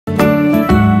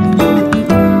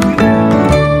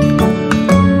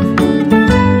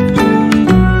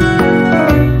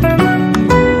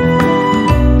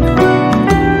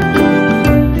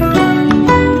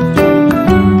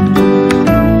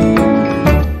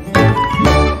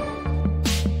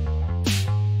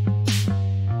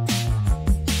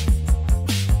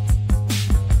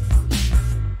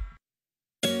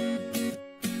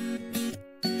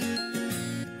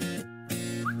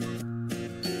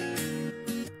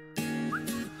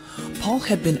Paul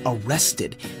had been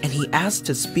arrested, and he asked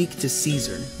to speak to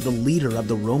Caesar, the leader of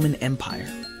the Roman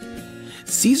Empire.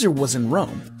 Caesar was in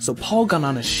Rome, so Paul got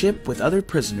on a ship with other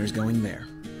prisoners going there.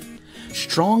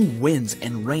 Strong winds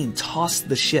and rain tossed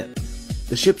the ship.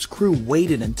 The ship's crew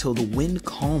waited until the wind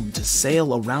calmed to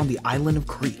sail around the island of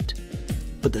Crete.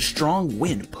 But the strong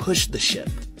wind pushed the ship.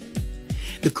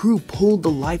 The crew pulled the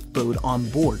lifeboat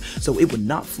on board so it would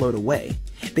not float away.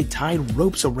 They tied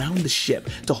ropes around the ship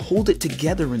to hold it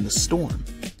together in the storm.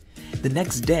 The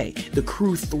next day, the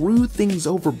crew threw things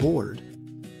overboard.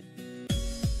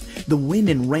 The wind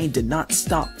and rain did not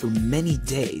stop for many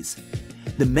days.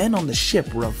 The men on the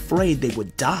ship were afraid they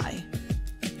would die.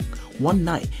 One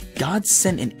night, God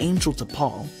sent an angel to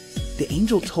Paul. The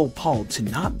angel told Paul to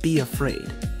not be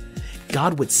afraid.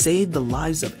 God would save the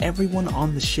lives of everyone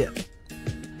on the ship.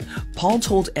 Paul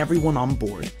told everyone on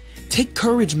board, "Take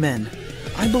courage, men.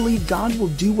 I believe God will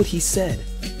do what he said.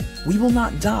 We will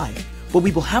not die, but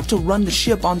we will have to run the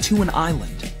ship onto an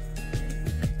island."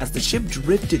 As the ship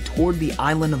drifted toward the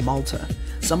island of Malta,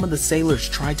 some of the sailors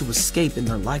tried to escape in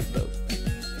their lifeboat.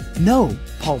 "No,"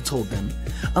 Paul told them,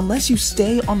 "unless you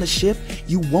stay on the ship,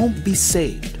 you won't be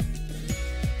saved."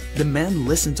 The men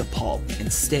listened to Paul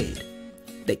and stayed.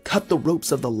 They cut the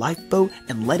ropes of the lifeboat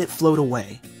and let it float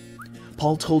away.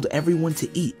 Paul told everyone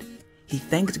to eat. He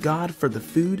thanked God for the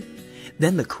food.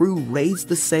 Then the crew raised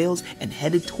the sails and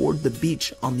headed toward the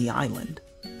beach on the island.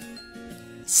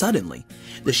 Suddenly,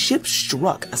 the ship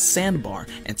struck a sandbar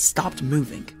and stopped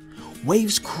moving.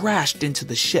 Waves crashed into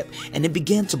the ship and it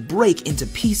began to break into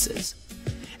pieces.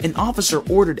 An officer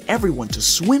ordered everyone to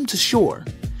swim to shore.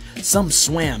 Some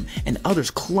swam and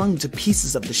others clung to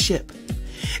pieces of the ship.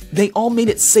 They all made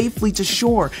it safely to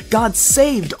shore. God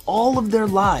saved all of their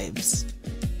lives.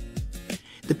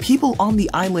 The people on the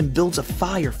island built a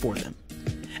fire for them.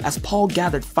 As Paul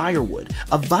gathered firewood,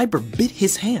 a viper bit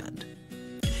his hand.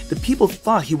 The people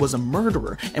thought he was a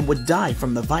murderer and would die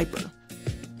from the viper.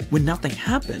 When nothing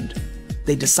happened,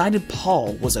 they decided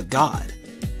Paul was a god.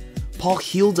 Paul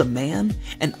healed a man,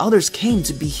 and others came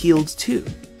to be healed too.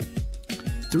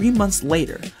 3 months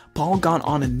later, Paul got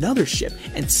on another ship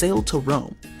and sailed to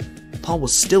Rome. Paul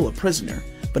was still a prisoner,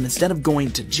 but instead of going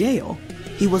to jail,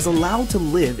 he was allowed to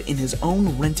live in his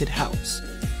own rented house.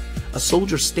 A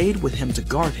soldier stayed with him to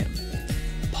guard him.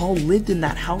 Paul lived in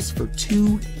that house for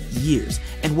 2 years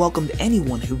and welcomed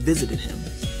anyone who visited him.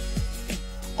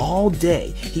 All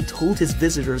day, he told his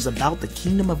visitors about the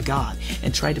kingdom of God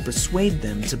and tried to persuade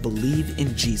them to believe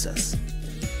in Jesus.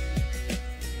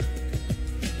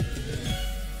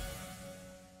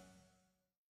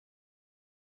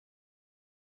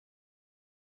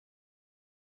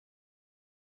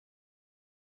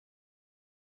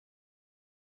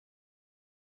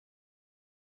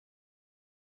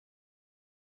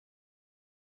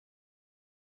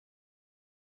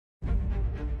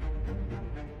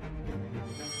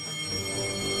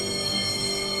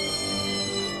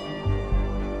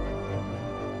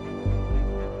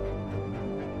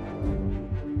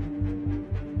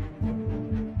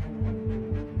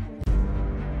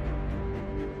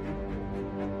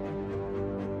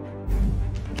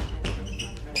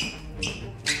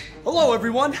 Hello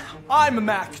everyone, I'm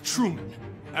Mac Truman,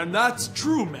 and that's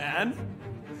true, man.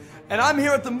 And I'm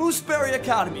here at the Mooseberry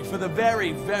Academy for the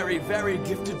very, very, very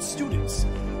gifted students,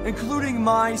 including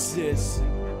my sis,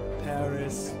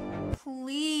 Paris.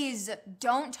 Please,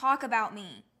 don't talk about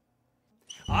me.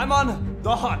 I'm on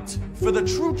the hunt for the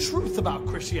true truth about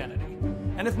Christianity,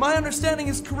 and if my understanding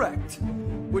is correct,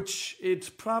 which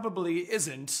it probably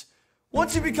isn't,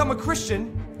 once you become a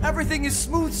Christian, everything is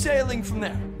smooth sailing from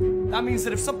there. That means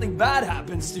that if something bad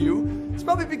happens to you, it's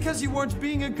probably because you weren't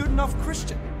being a good enough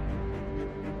Christian.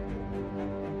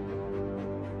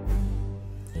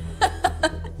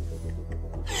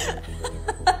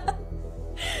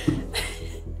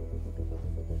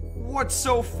 What's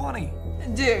so funny?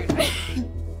 Dude,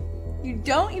 you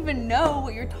don't even know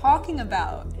what you're talking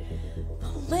about.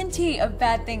 Plenty of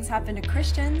bad things happen to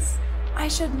Christians. I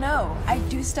should know. I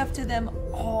do stuff to them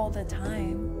all the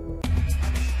time.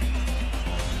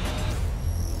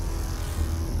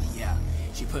 Yeah,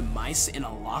 she put mice in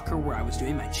a locker where I was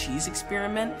doing my cheese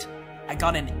experiment. I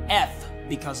got an F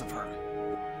because of her.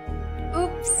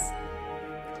 Oops.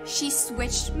 She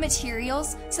switched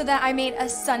materials so that I made a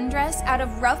sundress out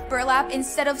of rough burlap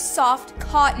instead of soft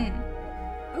cotton.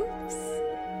 Oops.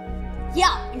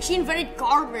 Yeah, and she invented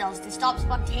guardrails to stop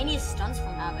spontaneous stunts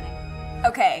from happening.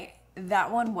 Okay,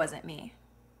 that one wasn't me.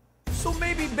 So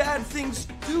maybe bad things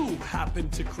do happen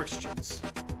to Christians.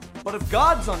 But if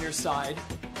God's on your side,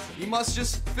 he must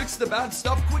just fix the bad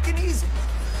stuff quick and easy.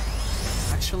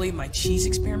 Actually, my cheese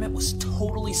experiment was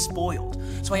totally spoiled,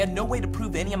 so I had no way to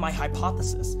prove any of my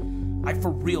hypothesis. I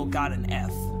for real got an F.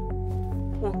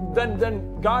 Well,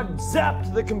 then God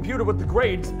zapped the computer with the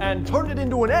grades and turned it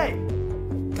into an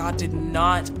A. God did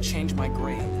not change my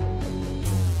grade.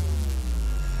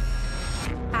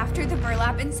 After the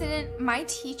burlap incident, my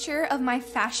teacher of my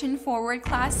fashion forward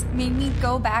class made me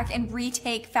go back and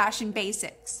retake fashion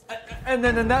basics. And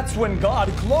that's when God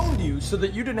cloned you so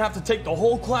that you didn't have to take the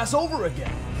whole class over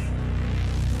again.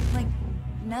 Like,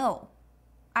 no.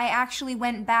 I actually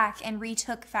went back and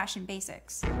retook fashion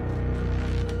basics.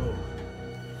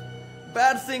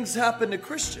 Bad things happen to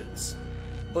Christians,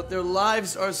 but their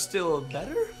lives are still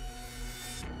better?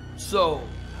 So,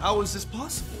 how is this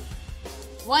possible?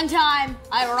 One time,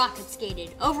 I rocket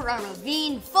skated over a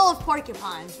ravine full of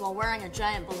porcupines while wearing a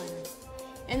giant balloon.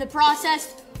 In the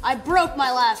process, I broke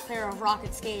my last pair of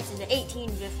rocket skates into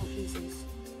 18 beautiful pieces.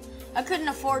 I couldn't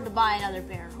afford to buy another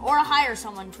pair or hire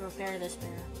someone to repair this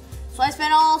pair, so I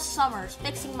spent all summers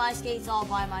fixing my skates all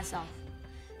by myself.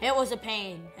 It was a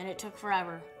pain, and it took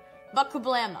forever. But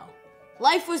kablamo.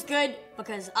 Life was good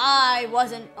because I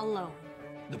wasn't alone.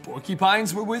 The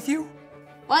porcupines were with you?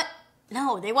 What?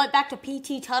 No, they went back to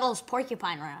P.T. Tuttle's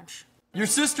Porcupine Ranch. Your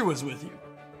sister was with you?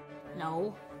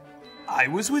 No. I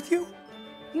was with you?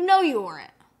 You know you weren't.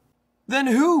 Then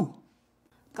who?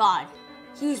 God.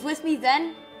 He was with me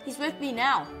then, he's with me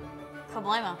now.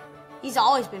 Kablamo. He's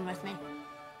always been with me.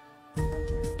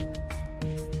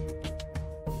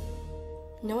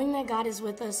 Knowing that God is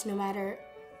with us no matter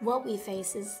what we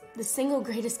face is the single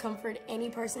greatest comfort any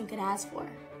person could ask for.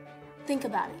 Think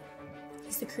about it.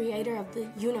 He's the creator of the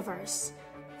universe,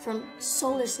 from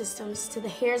solar systems to the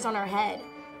hairs on our head.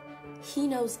 He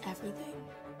knows everything.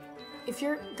 If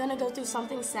you're gonna go through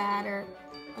something sad or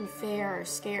unfair or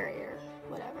scary or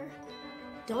whatever,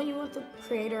 don't you want the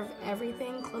creator of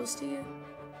everything close to you?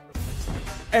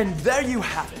 And there you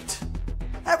have it.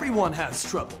 Everyone has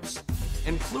troubles,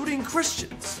 including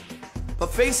Christians.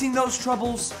 But facing those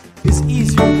troubles is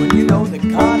easier when you know that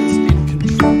God is in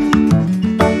control.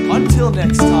 Until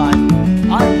next time,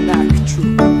 I'm Mac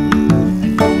True.